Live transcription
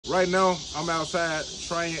Right now, I'm outside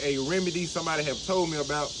trying a remedy somebody have told me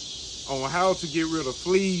about on how to get rid of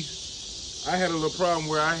fleas. I had a little problem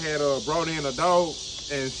where I had brought in a dog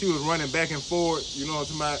and she was running back and forth, you know what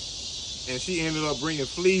I'm talking about? And she ended up bringing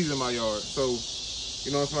fleas in my yard. So,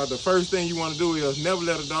 you know what I'm talking about? The first thing you want to do is never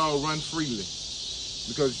let a dog run freely.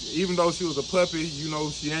 Because even though she was a puppy, you know,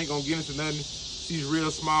 she ain't going to get into nothing. She's real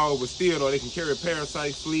small, but still, though, they can carry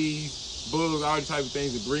parasites, fleas, bugs, all these type of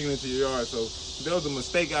things and bring it into your yard. So that was a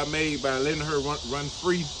mistake I made by letting her run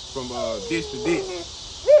free from ditch to ditch.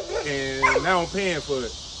 And now I'm paying for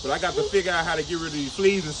it. But I got to figure out how to get rid of these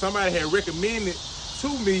fleas, and somebody had recommended to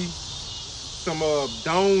me some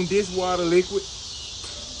Dawn dishwater liquid,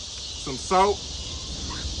 some salt.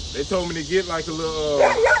 They told me to get like a little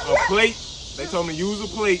a plate. They told me to use a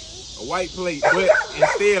plate, a white plate, but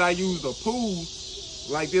instead I used a pool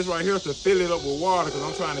like this right here to fill it up with water because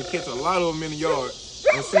I'm trying to catch a lot of them in the yard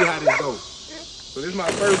and see how this goes. So this is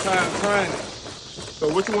my first time trying it. So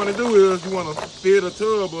what you want to do is you want to fill the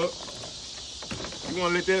tub up. You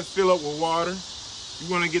want to let that fill up with water.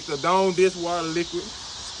 You want to get the Dawn dishwater liquid,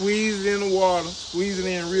 squeeze it in the water, squeeze it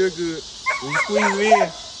in real good. When you squeeze it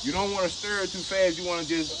in, you don't want to stir it too fast. You want to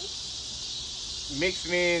just mix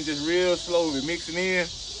it in just real slowly, mix it in.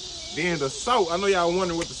 Then the salt, I know y'all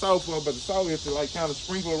wondering what the salt for, but the salt is to like kind of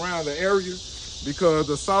sprinkle around the area because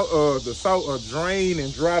the salt will drain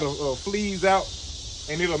and dry the fleas out,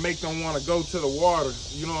 and it'll make them want to go to the water.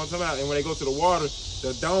 You know what I'm talking about? And when they go to the water,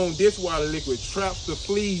 the Dawn dishwater liquid traps the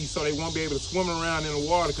fleas so they won't be able to swim around in the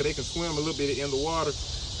water because they can swim a little bit in the water.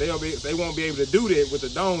 They won't be able to do that with the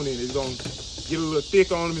Dawn in it. It's going to get a little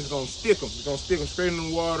thick on them. It's going to stick them. It's going to stick them straight in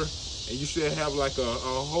the water. And you should have like a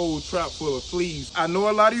whole trap full of fleas. I know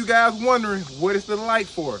a lot of you guys wondering, what is the light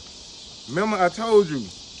for? Remember I told you,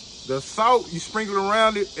 the salt, you sprinkle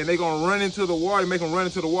around it and they're gonna run into the water, make them run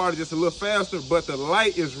into the water just a little faster, but the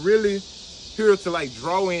light is really here to like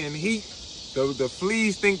draw in heat. The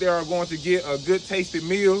fleas think they are going to get a good tasty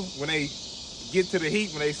meal when they get to the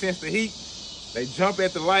heat, when they sense the heat. They jump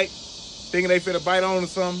at the light, thinking they finna bite on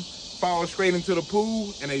something, fall straight into the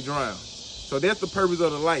pool, and they drown. So that's the purpose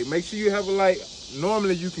of the light. Make sure you have a light.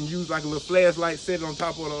 Normally you can use like a little flashlight, set it on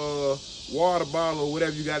top of the water bottle or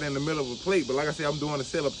whatever you got in the middle of a plate. But like I said, I'm doing a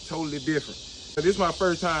setup totally different. So this is my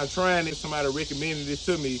first time trying it. Somebody recommended this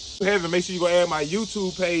to me. Make sure you go add my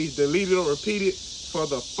YouTube page, delete it or repeat it, for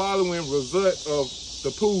the following result of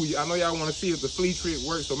the pool. I know y'all want to see if the flea trick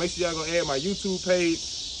works. So make sure y'all go add my YouTube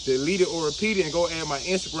page, delete it or repeat it, and go add my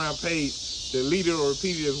Instagram page, delete it or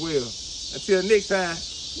repeat it as well. Until next time,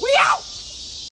 we out!